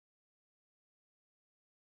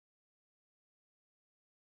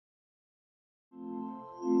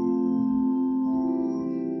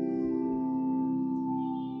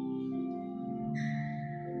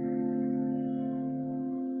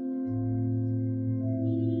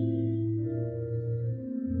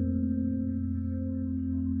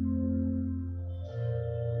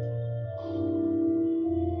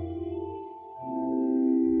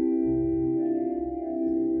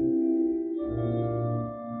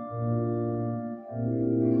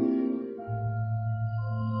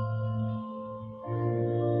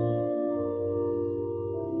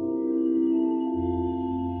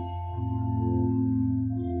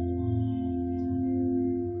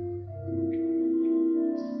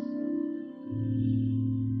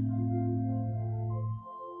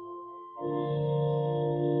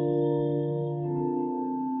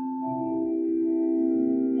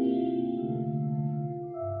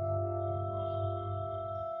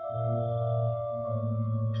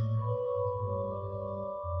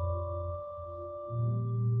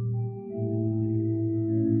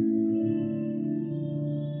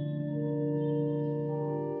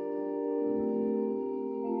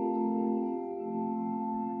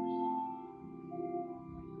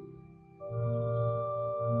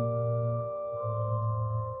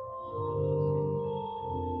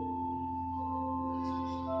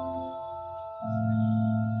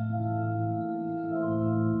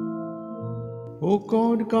O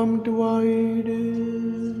God, come to our aid.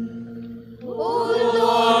 O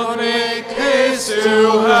Lord, make haste to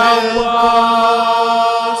help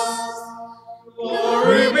us.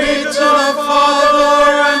 Glory be to the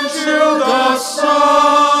Father, and to the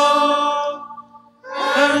Son,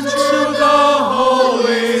 and to the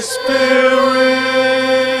Holy Spirit,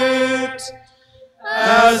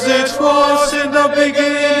 as it was in the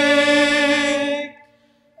beginning,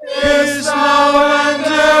 is now, and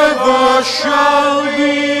ever shall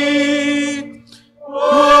be,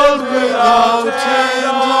 world without end.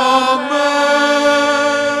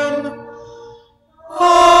 Amen.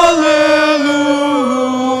 Hallelujah.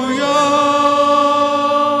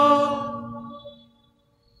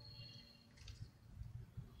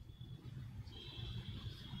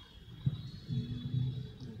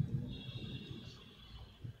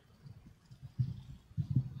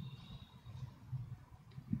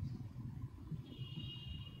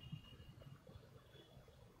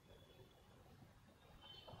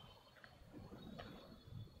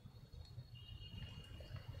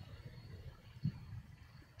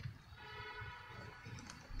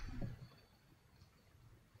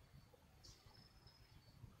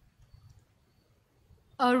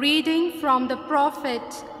 A reading from the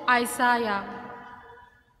prophet Isaiah.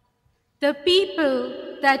 The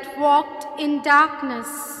people that walked in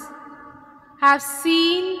darkness have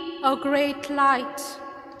seen a great light.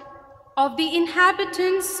 Of the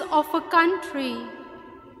inhabitants of a country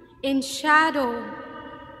in shadow,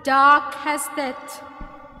 dark has death,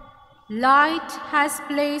 light has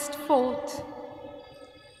blazed forth.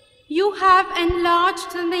 You have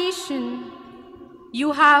enlarged the nation,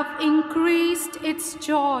 you have increased its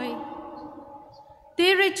joy.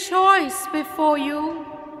 They rejoice before you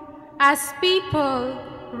as people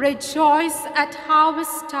rejoice at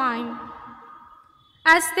harvest time,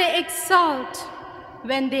 as they exult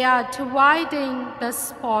when they are dividing the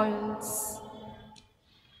spoils.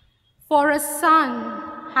 For a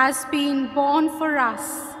son has been born for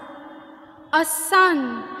us, a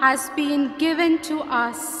son has been given to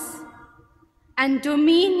us, and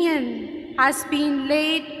dominion has been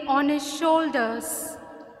laid on his shoulders.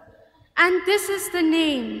 And this is the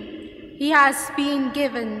name he has been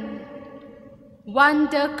given: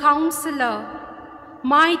 Wonder Counselor,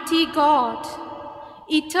 Mighty God,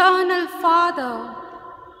 Eternal Father,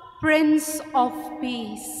 Prince of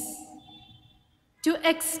Peace. To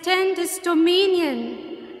extend his dominion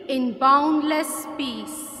in boundless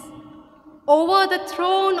peace over the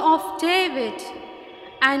throne of David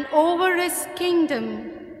and over his kingdom,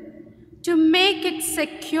 to make it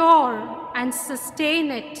secure and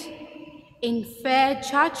sustain it in fair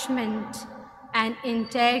judgment and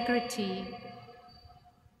integrity.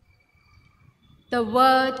 The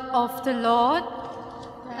word of the Lord.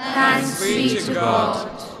 Thanks be to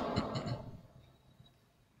God.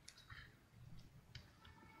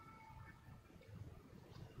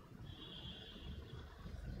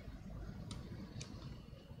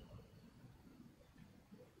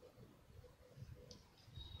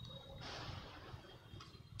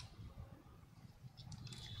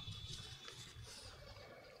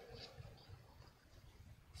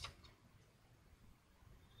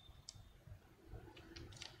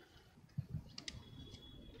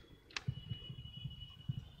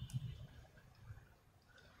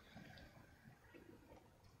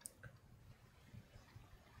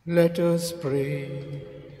 Let us pray.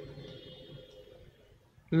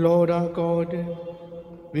 Lord our God,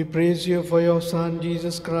 we praise you for your Son,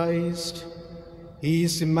 Jesus Christ. He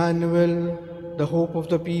is Emmanuel, the hope of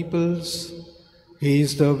the peoples. He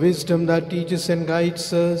is the wisdom that teaches and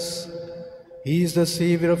guides us. He is the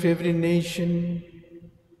Savior of every nation.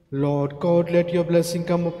 Lord God, let your blessing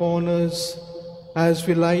come upon us as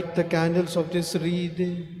we light the candles of this wreath.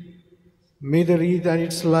 May the wreath and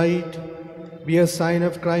its light be a sign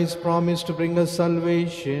of Christ's promise to bring us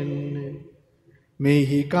salvation. May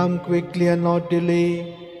he come quickly and not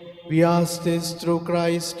delay. We ask this through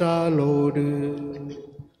Christ our Lord.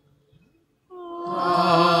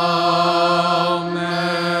 Amen.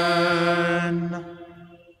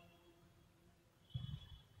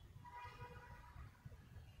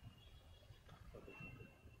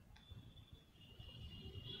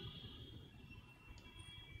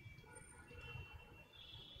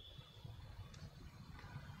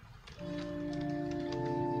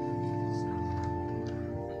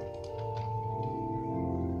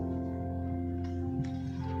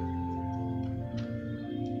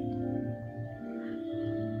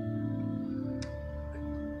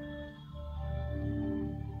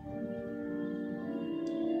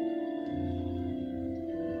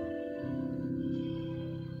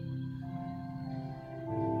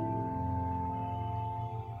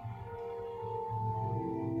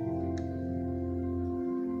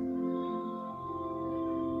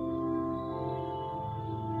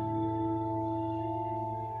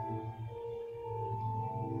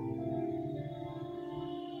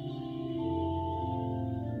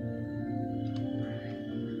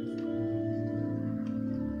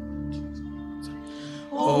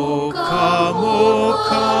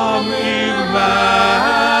 come, Emmanuel,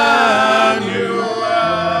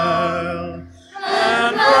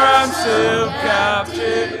 and ransom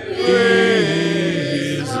captive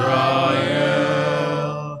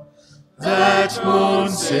Israel, that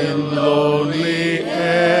mourns in lonely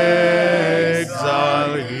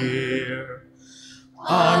exile here,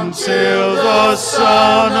 until the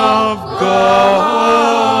Son of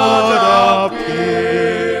God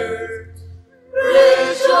appear.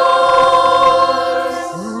 Rejoice,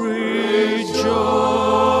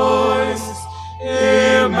 rejoice,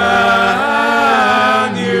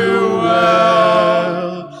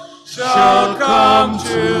 Emmanuel shall come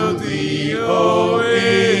to thee, O Israel.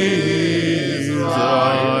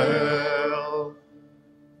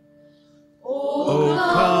 O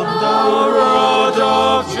come, thou rod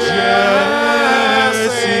of Jesse,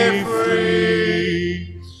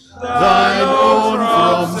 free thine own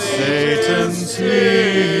from Satan's misery.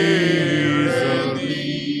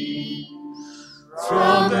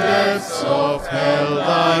 From depths of hell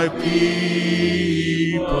thy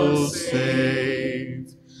people save,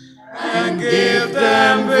 and give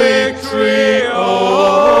them victory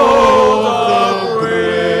over the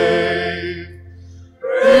grave.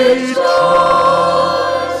 Rejoice,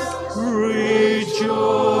 rejoice,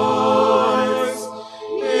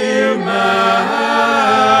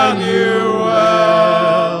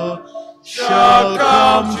 Emmanuel shall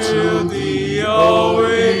come to thee, O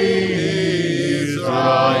Israel.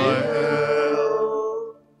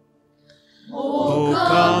 O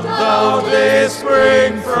come, thou day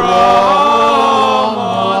spring from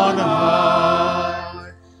on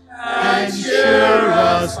high, and cheer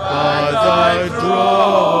us by thy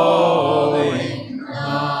drawing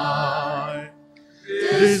nigh.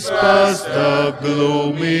 Disperse the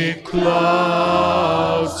gloomy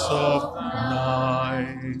clouds of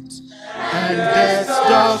night, and death's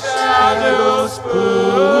dark shadows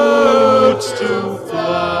put to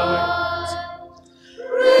flight.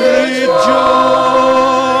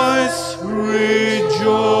 Rejoice, rejoice,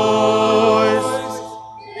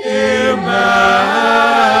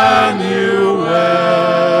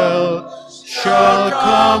 Emmanuel shall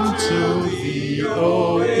come to thee,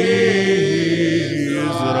 O Israel.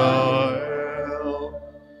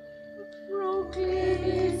 Proclaim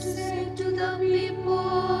it, say to the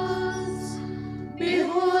peoples,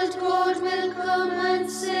 behold, God will come and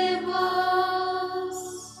save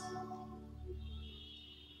us.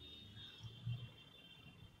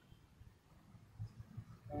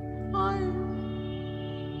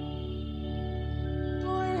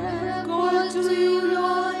 I have called to you,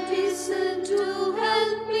 Lord, listen to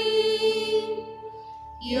help me.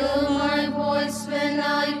 Hear my voice when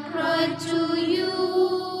I cry to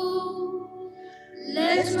you.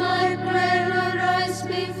 Let my prayer arise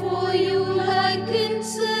before you like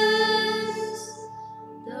incense,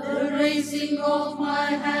 the raising of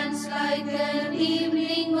my hands like an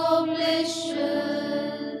evening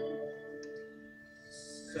oblation.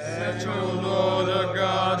 Set, O Lord, a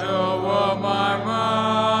guard over my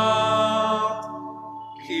mouth.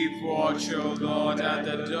 Keep watch, O Lord, at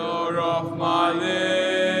the door of my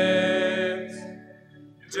lips.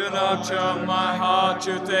 Do not turn my heart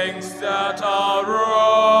to things that are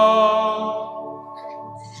wrong.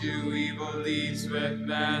 Do evil deeds with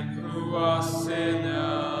men who are sinners.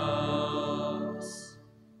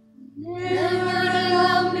 Never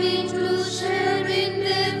allow me to share in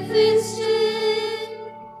their feasting.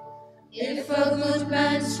 If a good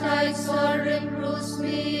man strikes or reproves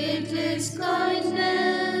me, it is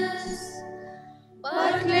kindness.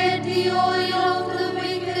 But let the oil of the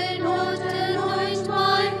wicked not anoint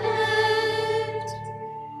my head.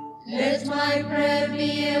 Let my prayer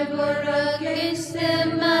be ever against their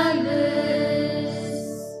malice.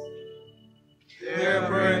 Their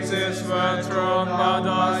princes were thrown by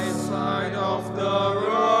the side of the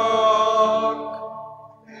rock.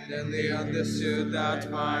 Then they understood that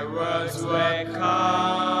my words were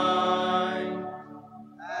kind.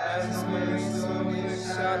 As many stones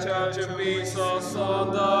scattered to pieces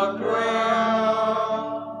on the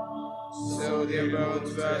ground, so their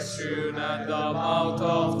bones were strewn at the mouth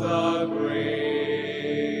of the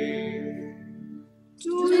grave. To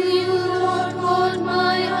you, Lord God,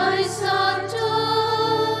 my eyes are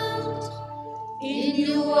turned. In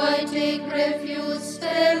you I take refuge,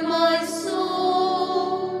 spare my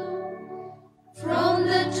soul. From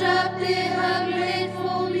the trap they have laid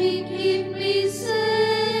for me, keep me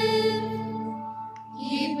safe.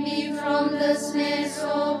 Keep me from the snares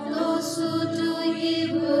of those who do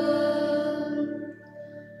evil.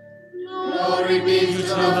 Glory be to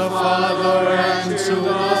the Father, and to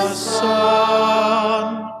the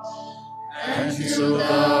Son, and to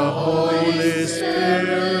the Holy Spirit,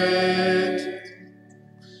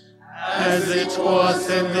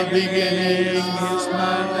 the beginning, is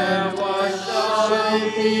now, and ever shall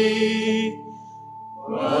be,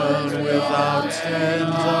 world without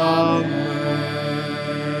end. Amen.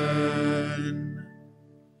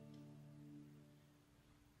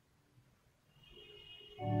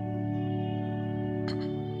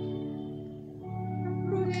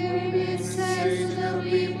 Proclaim it, say to the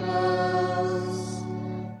peoples,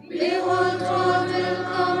 behold, God will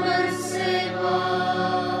come and save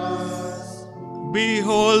us.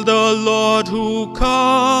 Behold the Lord who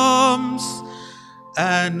comes,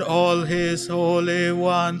 and all his holy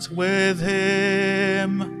ones with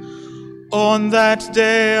him. On that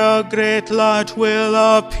day a great light will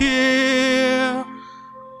appear.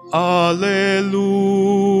 Alleluia.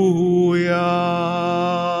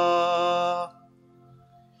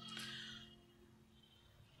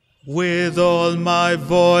 With all my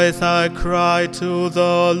voice I cry to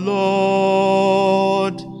the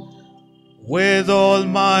Lord. With all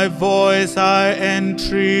my voice I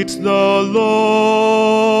entreat the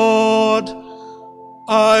Lord.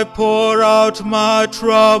 I pour out my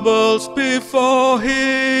troubles before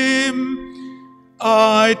him.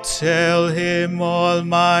 I tell him all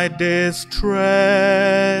my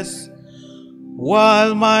distress,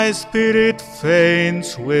 while my spirit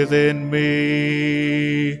faints within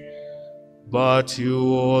me. But you,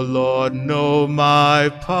 O Lord, know my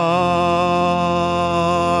path.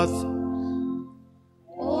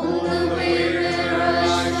 On the way where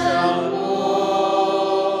I shall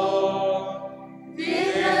walk,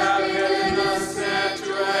 they have hidden a snare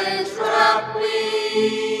to entrap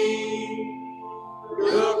me.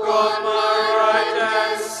 Look on my right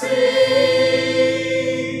and see,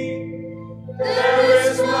 there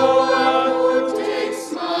is no one who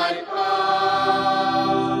takes my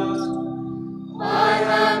part. I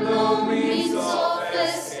have no means of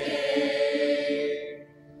escape,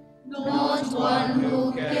 not one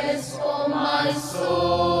who cares for my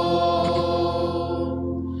soul.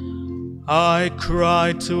 I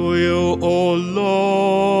cry to you, O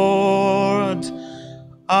Lord.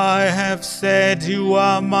 I have said you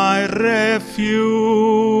are my refuge,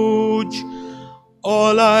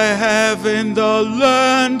 all I have in the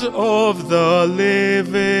land of the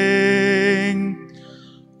living.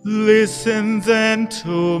 Listen then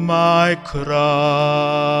to my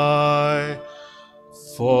cry,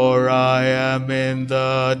 for I am in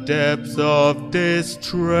the depths of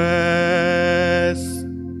distress.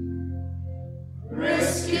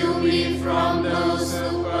 Rescue me from those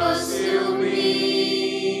who pursue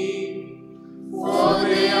me, for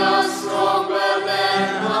they are stronger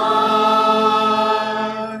than I.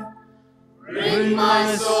 Bring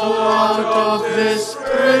my soul out of this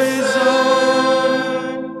prison,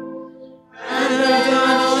 and then I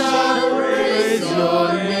shall praise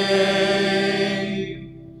your name.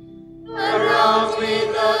 Around me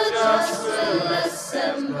the just will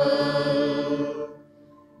assemble,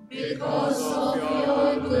 because of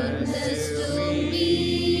your goodness to me.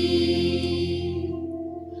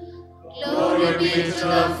 Glory be to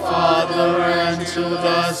the Father, and to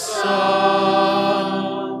the Son,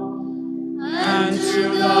 and to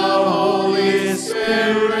the Holy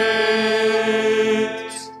Spirit,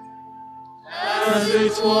 as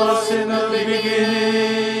it was in the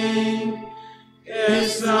beginning,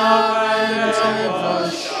 is now, and ever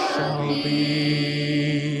shall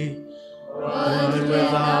be, world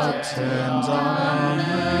without end. Amen.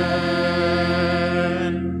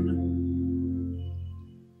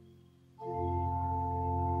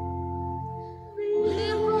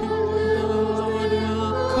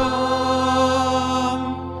 Come,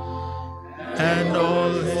 and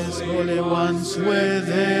all his holy ones with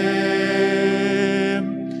him.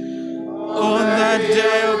 On that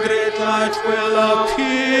day a great light will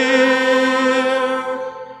appear.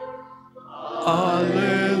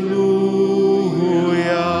 Alleluia.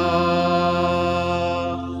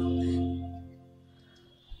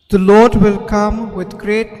 The Lord will come with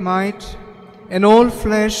great might, and all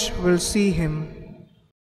flesh will see him.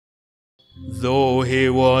 Though he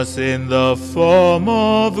was in the form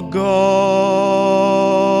of God,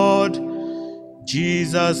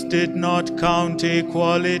 Jesus did not count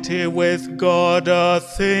equality with God a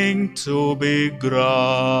thing to be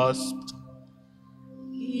grasped.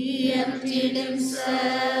 He emptied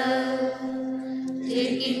himself,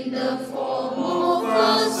 taking the form of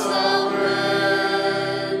a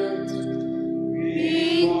servant,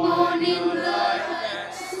 being born in the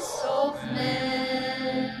likeness of men.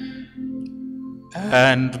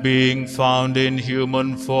 And being found in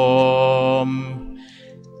human form,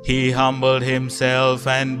 he humbled himself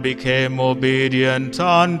and became obedient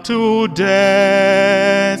unto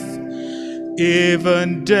death,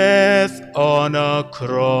 even death on a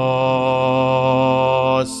cross.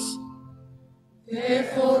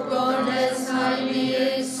 Therefore God has highly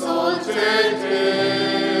exalted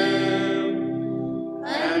him,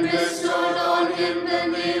 and bestowed on him the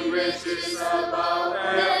name which is above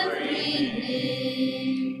every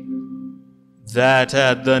name, That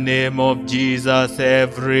at the name of Jesus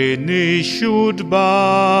every knee should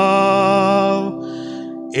bow,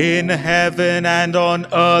 in heaven and on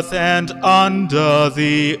earth and under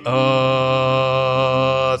the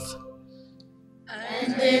earth.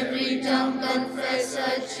 and every tongue confess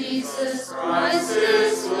that Jesus Christ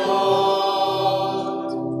is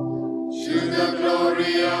Lord, to the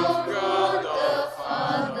glory of God the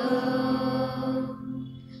Father.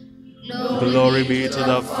 Glory be to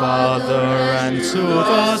the Father, and to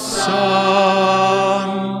the Son,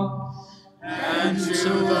 and to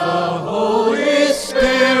the Holy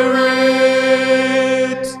Spirit,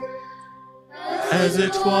 as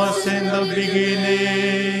it was in the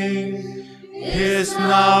beginning, is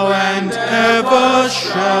now, and ever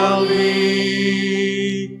shall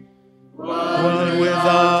be, world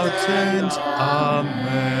without end.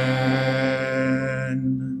 Amen.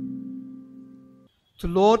 The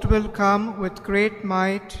Lord will come with great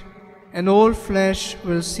might, and all flesh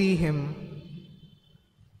will see him.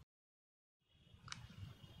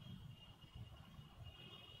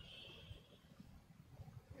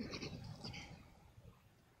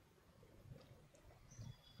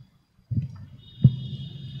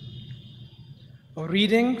 A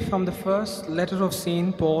reading from the first letter of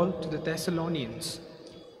St. Paul to the Thessalonians.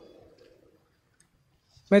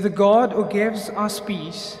 May the God who gives us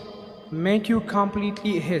peace make you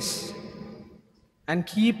completely his, and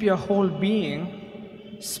keep your whole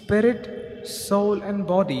being, spirit, soul, and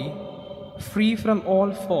body free from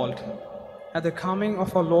all fault at the coming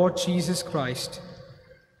of our Lord Jesus Christ.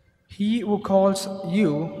 He who calls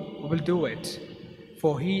you will do it,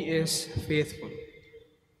 for he is faithful.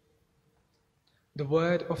 The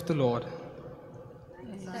word of the Lord.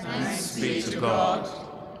 Thanks be to God.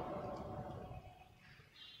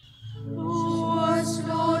 Who was,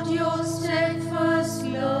 Lord, your steadfast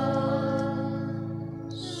love?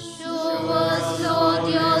 Show us,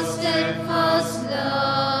 Lord, your steadfast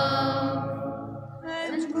love,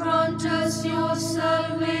 and grant us your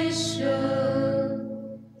salvation.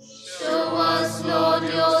 Show us, Lord,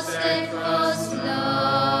 your steadfast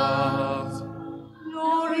love.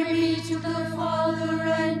 Glory be to the Father,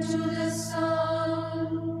 and to the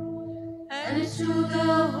Son, and to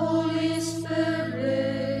the Holy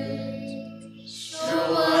Spirit.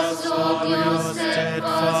 Show us, Lord, your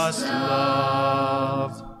steadfast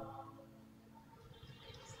love.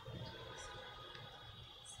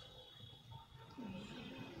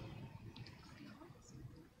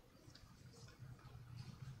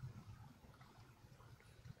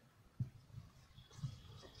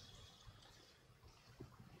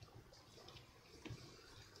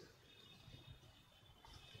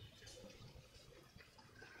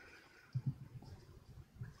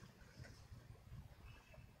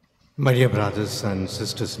 My dear brothers and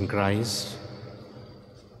sisters in Christ,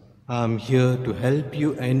 I am here to help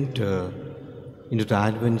you enter into the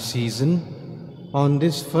Advent season on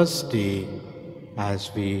this first day as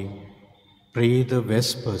we pray the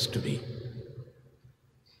Vespers today.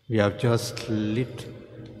 We have just lit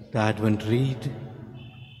the Advent reed,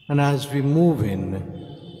 and as we move in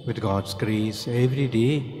with God's grace every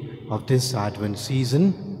day of this Advent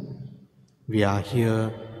season, we are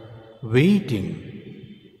here waiting.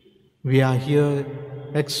 We are here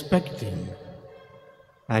expecting,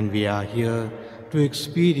 and we are here to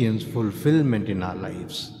experience fulfillment in our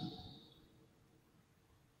lives.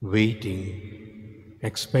 Waiting,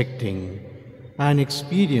 expecting, and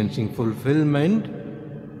experiencing fulfillment,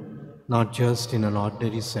 not just in an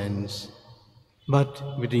ordinary sense, but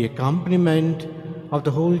with the accompaniment of the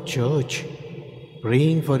whole church,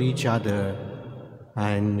 praying for each other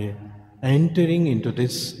and entering into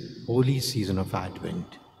this holy season of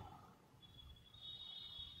Advent.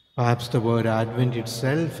 Perhaps the word Advent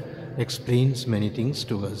itself explains many things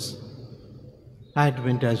to us.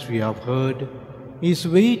 Advent, as we have heard, is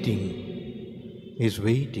waiting,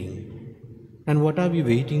 And what are we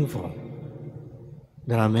waiting for?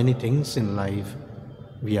 There are many things in life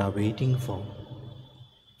we are waiting for.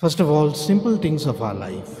 First of all, simple things of our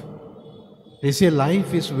life. They say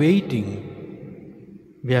life is waiting.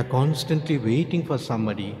 We are constantly waiting for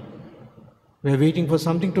somebody. We are waiting for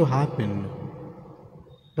something to happen.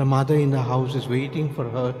 The mother in the house is waiting for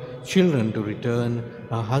her children to return,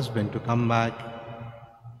 her husband to come back.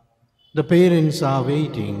 The parents are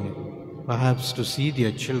waiting, perhaps, to see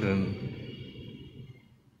their children.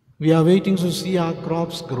 We are waiting to see our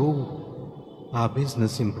crops grow. our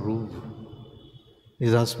business improve.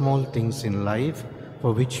 These are small things in life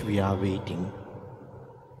for which we are waiting.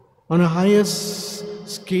 On a higher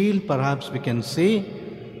scale, perhaps we can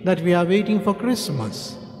say that we are waiting for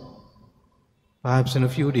Christmas. Perhaps in a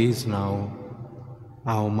few days now,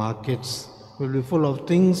 our markets will be full of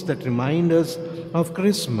things that remind us of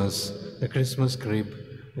Christmas, the Christmas crib,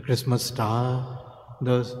 the Christmas star,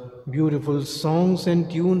 the beautiful songs and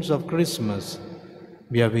tunes of Christmas.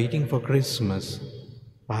 We are waiting for Christmas.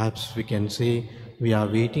 Perhaps we can say we are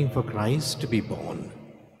waiting for Christ to be born.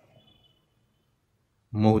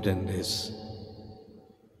 More than this,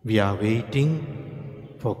 we are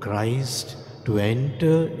waiting for Christ to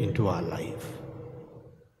enter into our life.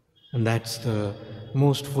 And that's the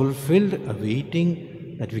most fulfilled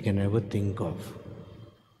awaiting that we can ever think of.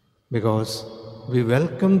 Because we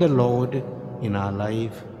welcome the Lord in our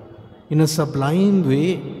life in a sublime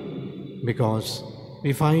way, because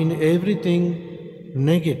we find everything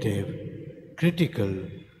negative, critical,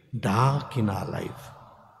 dark in our life.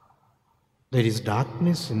 There is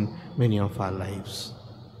darkness in many of our lives.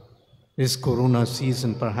 This corona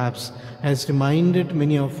season perhaps has reminded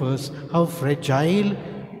many of us how fragile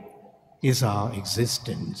is our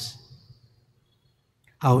existence,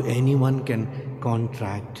 how anyone can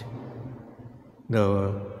contract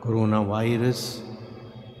the coronavirus.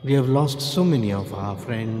 We have lost so many of our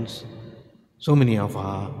friends, so many of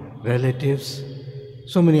our relatives,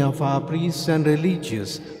 so many of our priests and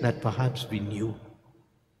religious that perhaps we knew.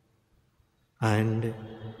 And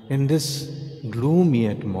in this gloomy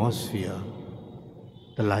atmosphere,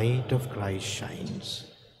 the light of Christ shines.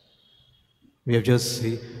 We have just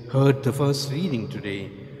heard the first reading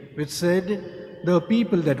today, which said, "The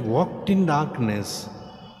people that walked in darkness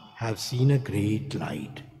have seen a great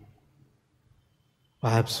light."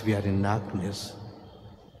 Perhaps we are in darkness,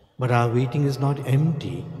 but our waiting is not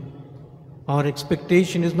empty. Our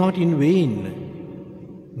expectation is not in vain.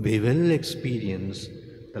 We will experience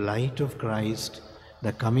the light of Christ,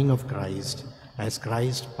 the coming of Christ, as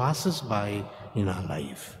Christ passes by in our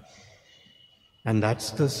life. And that's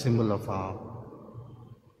the symbol of our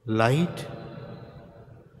light,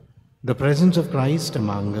 the presence of Christ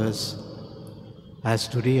among us. As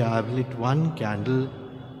today I have lit one candle,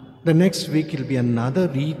 the next week will be another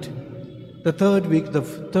lit, the third week the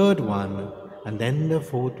third one, and then the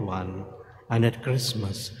fourth one. And at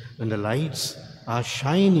Christmas, when the lights are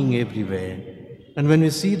shining everywhere, and when we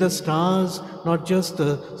see the stars, not just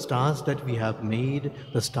the stars that we have made,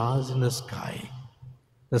 the stars in the sky,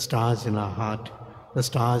 the stars in our heart, the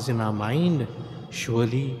stars in our mind,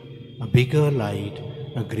 surely a bigger light,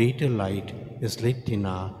 a greater light is lit in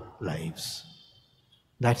our lives.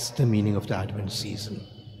 That's the meaning of the Advent season.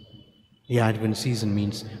 The Advent season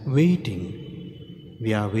means waiting.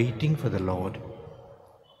 We are waiting for the Lord.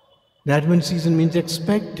 The Advent season means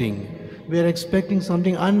expecting. We are expecting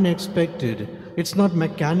something unexpected. It's not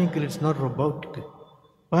mechanical, it's not robotic.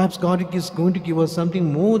 Perhaps God is going to give us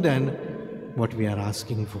something more than what we are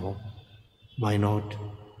asking for. Why not?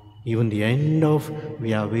 Even the end of,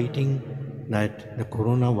 we are waiting that the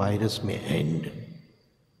coronavirus may end,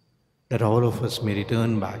 that all of us may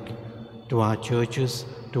return back to our churches,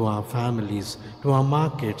 to our families, to our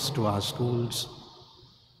markets, to our schools.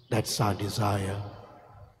 That's our desire.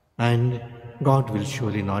 And God will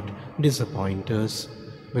surely not disappoint us,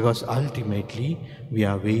 because ultimately we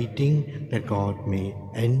are waiting that God may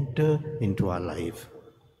enter into our life.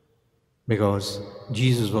 Because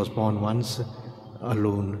Jesus was born once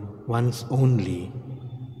alone, once only.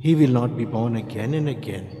 He will not be born again and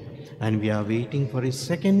again. And we are waiting for His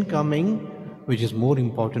second coming, which is more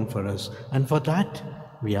important for us. And for that,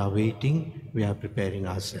 we are waiting, we are preparing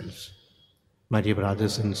ourselves. My dear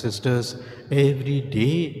brothers and sisters, every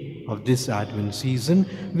day of this Advent season,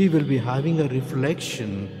 we will be having a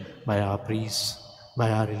reflection by our priests,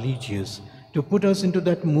 by our religious, to put us into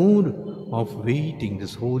that mood of waiting,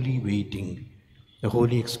 this holy waiting, the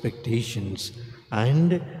holy expectations,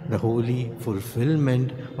 and the holy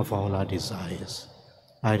fulfillment of all our desires.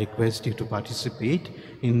 I request you to participate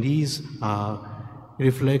in these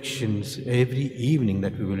reflections every evening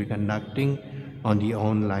that we will be conducting on the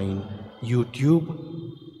online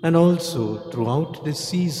YouTube, and also throughout this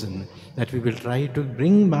season, that we will try to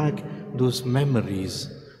bring back those memories,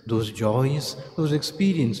 those joys, those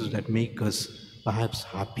experiences that make us perhaps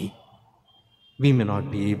happy. We may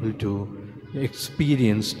not be able to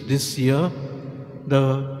experience this year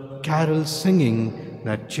the carol singing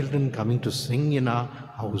that children coming to sing in our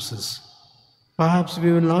houses. Perhaps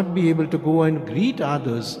we will not be able to go and greet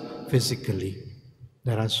others physically.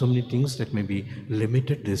 There are so many things that may be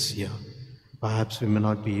limited this year. Perhaps we may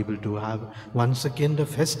not be able to have once again the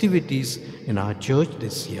festivities in our church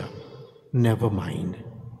this year. Never mind.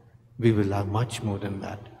 We will have much more than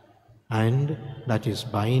that. And that is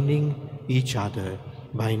binding each other,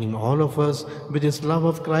 binding all of us with this love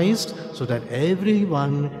of Christ, so that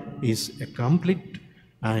everyone is complete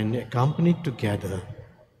and accompanied together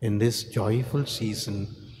in this joyful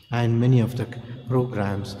season. And many of the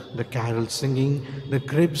programs, the carol singing, the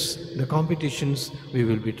cribs, the competitions we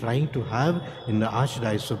will be trying to have in the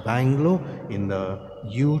Archdiocese of Bangalore, in the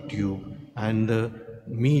YouTube and the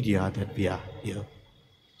media that we are here.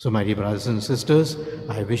 So my dear brothers and sisters,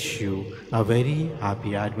 I wish you a very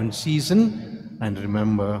happy Advent season. And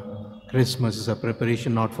remember, Christmas is a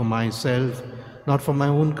preparation not for myself, not for my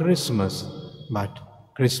own Christmas, but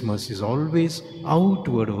Christmas is always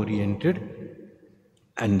outward oriented,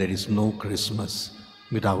 and there is no Christmas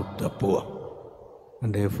without the poor.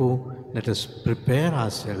 And therefore, let us prepare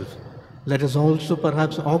ourselves. Let us also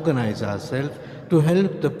perhaps organize ourselves to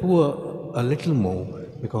help the poor a little more,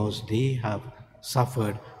 because they have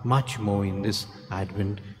suffered much more in this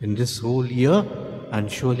Advent, in this whole year,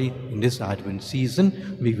 and surely in this Advent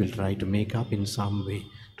season, we will try to make up in some way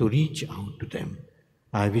to reach out to them.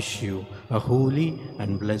 I wish you a holy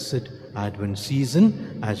and blessed Advent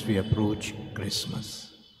season as we approach Christmas.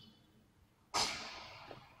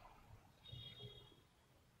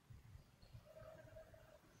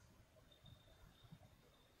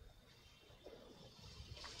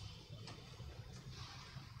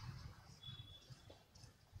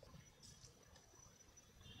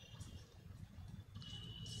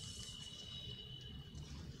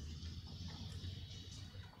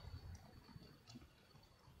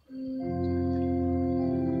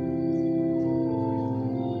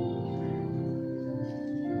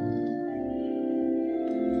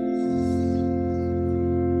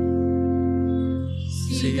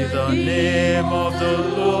 See the name of the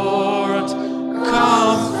Lord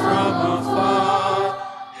come from afar.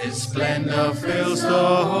 His splendor fills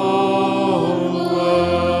the whole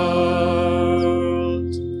world.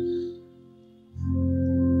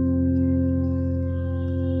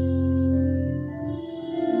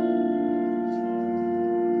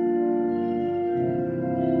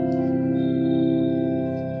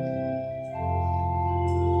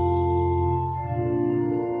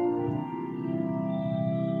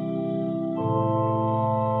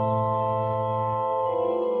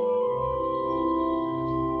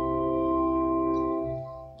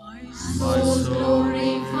 My soul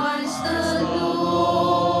Glorifies the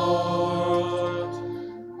Lord.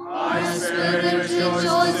 my My spirit spirit rejoices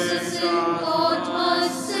rejoices in God, my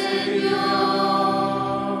Savior.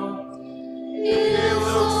 He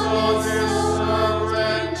looks on his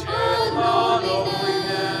servant in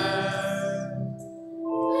lowliness.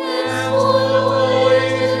 Henceforth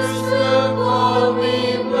his will call me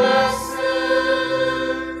blessed.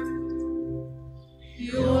 The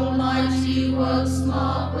Almighty works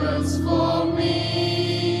marvels for me.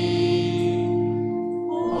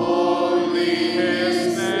 Holy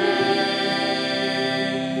His name.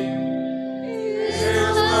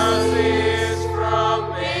 His mercy is from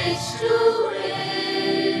age to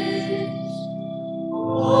age.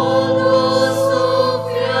 All those who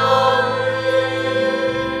fear Him.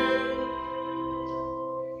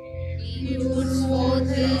 He puts forth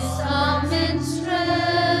His arm in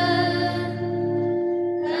strength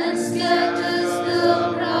and scatters the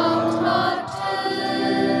proud-hearted.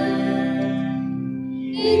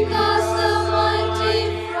 He casts the mighty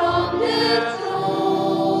from their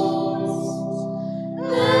thrones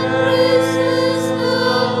and raises the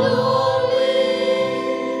lowly.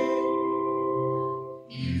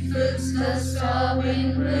 He fills the starving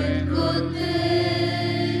with good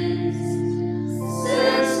things,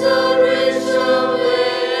 sends the rich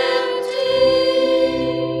away empty.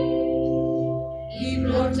 He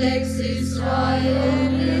protects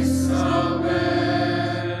Israel, His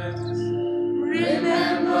servant,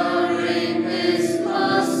 remembering His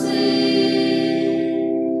mercy,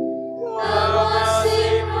 the mercy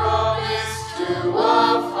promised to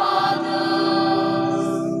our fathers,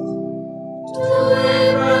 to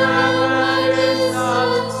Abraham and his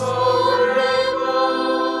sons forever.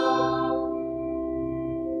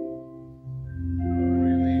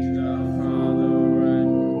 Glory be to the Father and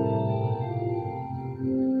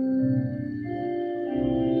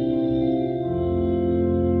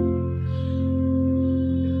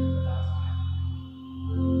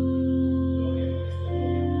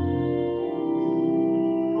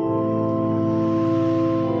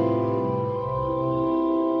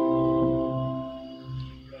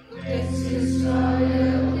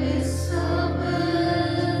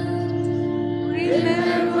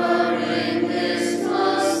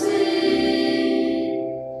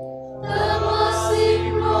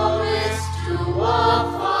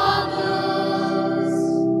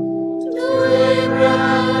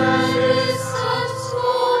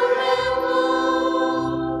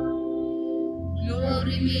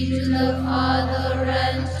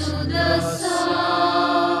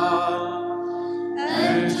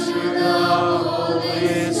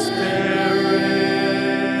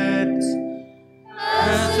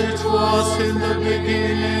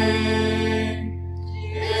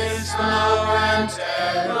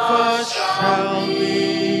shall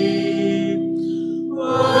be,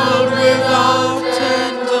 world without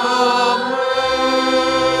end. Amen.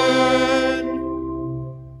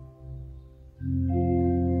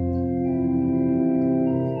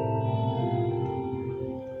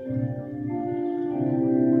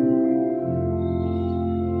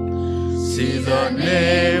 See, the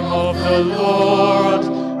name of the Lord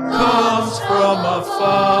comes from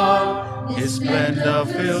afar, His splendor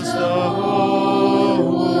fills the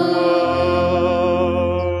whole world.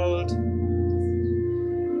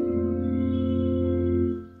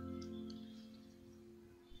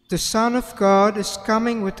 The Son of God is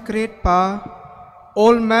coming with great power.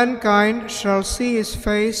 All mankind shall see His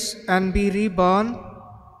face and be reborn.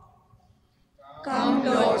 Come,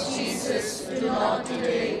 Lord Jesus, do not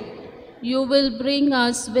delay. You will bring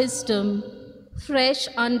us wisdom, fresh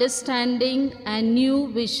understanding, and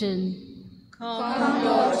new vision. Come,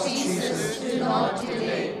 Lord Jesus, do not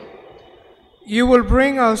delay. You will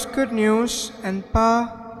bring us good news and power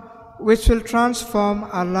which will transform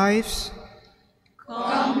our lives.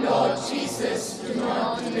 Come, Lord Jesus, do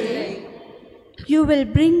not delay. You will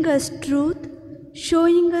bring us truth,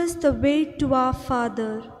 showing us the way to our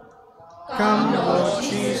Father. Come, Lord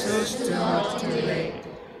Jesus, do not delay.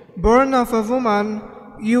 Born of a woman,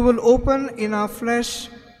 you will open in our flesh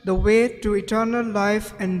the way to eternal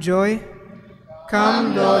life and joy.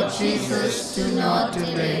 Come, Lord Jesus, do not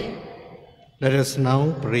delay. Let us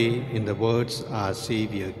now pray in the words our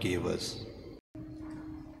Savior gave us.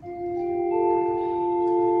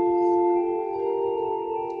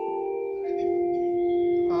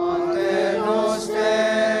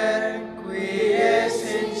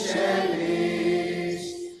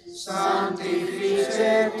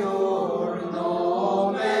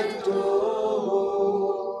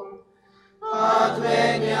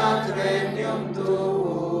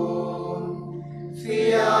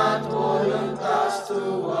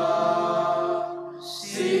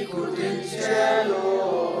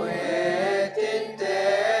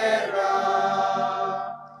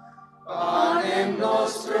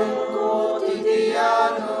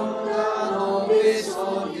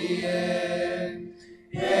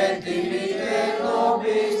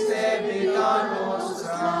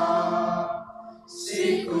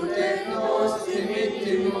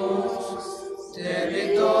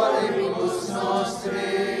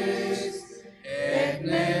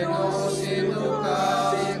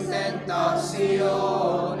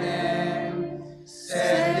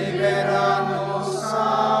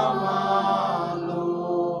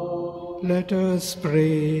 Let us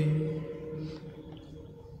pray.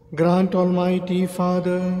 Grant, Almighty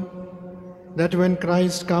Father, that when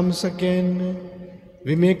Christ comes again,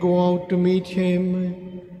 we may go out to meet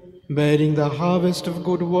Him, bearing the harvest of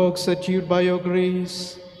good works achieved by your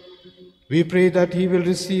grace. We pray that He will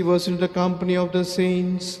receive us into the company of the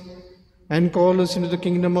saints and call us into the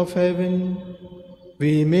kingdom of heaven.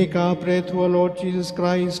 We make our prayer through our Lord Jesus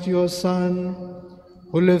Christ, your Son,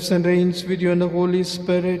 who lives and reigns with you in the Holy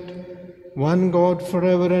Spirit, one God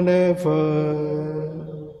forever and ever.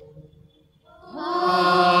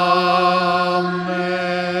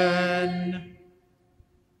 Amen.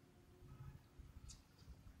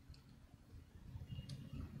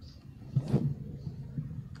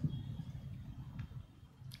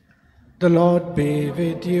 The Lord be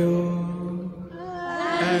with you.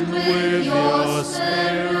 And with your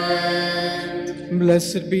spirit.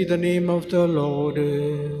 Blessed be the name of the Lord.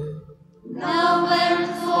 Now and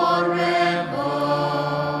forever.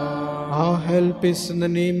 Our help is in the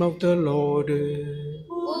name of the Lord.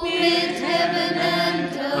 Who made heaven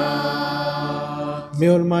and earth. May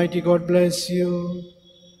Almighty God bless you,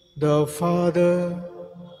 the Father,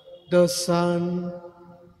 the Son,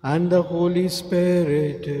 and the Holy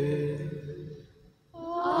Spirit.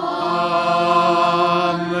 Amen.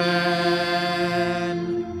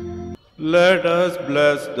 Let us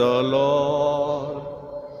bless the Lord.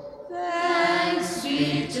 Thanks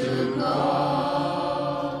be to